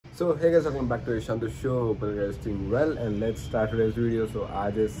So hey guys, welcome back to Ishantu show. Hope you guys doing well and let's start today's video. So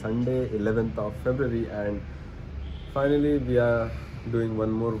आज is Sunday 11th of February and finally we are doing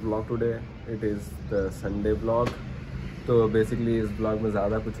one more vlog today. It is the Sunday vlog. तो basically इस vlog में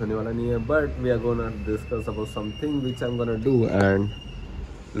ज़्यादा कुछ होने वाला नहीं है, but we are gonna discuss about something which I'm gonna do and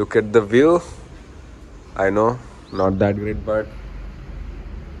look at the view. I know not that great, but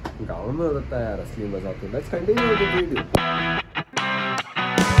गाँव में होता है यार असली मजा. तो let's continue with the video.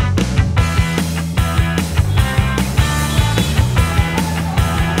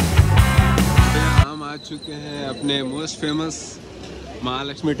 आ चुके हैं अपने most famous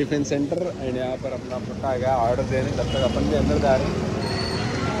Mahalakshmi tiffin centre and यहाँ पर अपना पक्का आ गया ऑर्डर देने. तब तक अपन भी अंदर जा रहे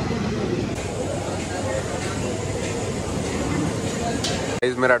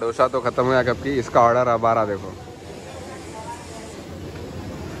हैं. मेरा डोसा तो खत्म हो गया कब की. इसका ऑर्डर अब आ रहा. देखो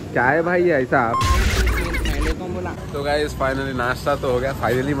क्या है भाई ये ऐसा आप. तो गाइस फाइनली नाश्ता तो हो गया.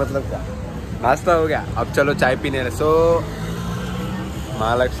 फाइनली मतलब क्या नाश्ता हो गया. अब चलो चाय पीने. सो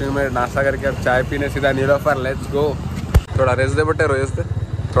महालक्ष्मी में नाश्ता करके अब चाय पीने सीधा नीलोफर. Let's go. थोड़ा रेस दे बटे. रोज दे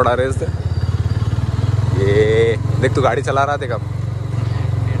थोड़ा रेस दे. ये देख तू गाड़ी चला रहा थे कब.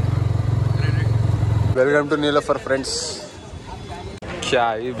 Welcome to Nilofar friends.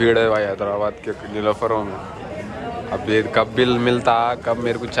 क्या ही भीड़ है भाई हैदराबाद के नीलोफरों में. अब ये कब बिल मिलता कब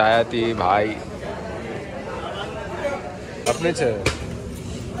मेरे को चाय आती भाई. अपने चाहिए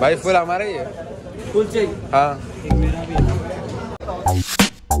भाई. फुल हमारा ही है. फुल चाहिए. हाँ मेरा भी.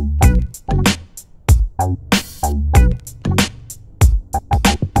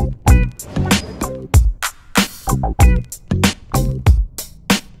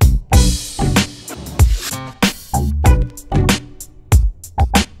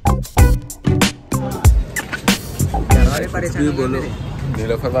 बोलो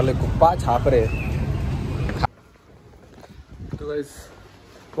नीलोफर वाले कुप्पा छाप रहे. तो गाइस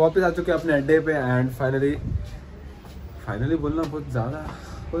वापस आ चुके हैं अपने अड्डे पे एंड फाइनली बोलना बहुत ज़्यादा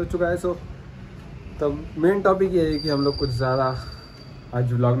हो चुका है. सो तब मेन टॉपिक ये है कि हम लोग कुछ ज़्यादा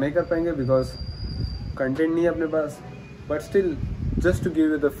आज व्लॉग नहीं कर पाएंगे बिकॉज कंटेंट नहीं है अपने पास. But still just to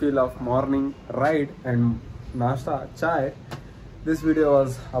give you the feel of morning ride and नाश्ता चाय. This video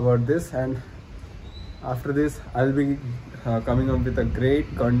was about this and after this I will be coming up with a great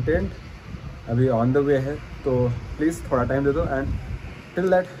content. अभी on the way है तो please थोड़ा time दे दो and till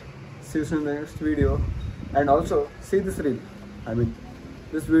that C you soon in the next video and also see this reel. I mean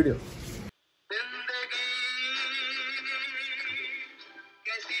this video.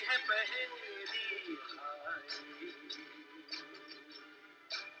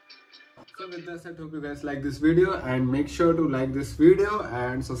 So with this I hope you guys like this video and make sure to like this video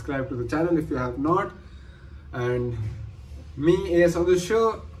and subscribe to the channel if you have not. And me is on the show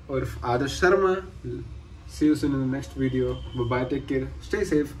or Adarsh Sharma. See you soon in the next video. Bye bye, take care, stay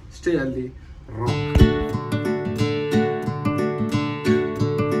safe, stay healthy, rock.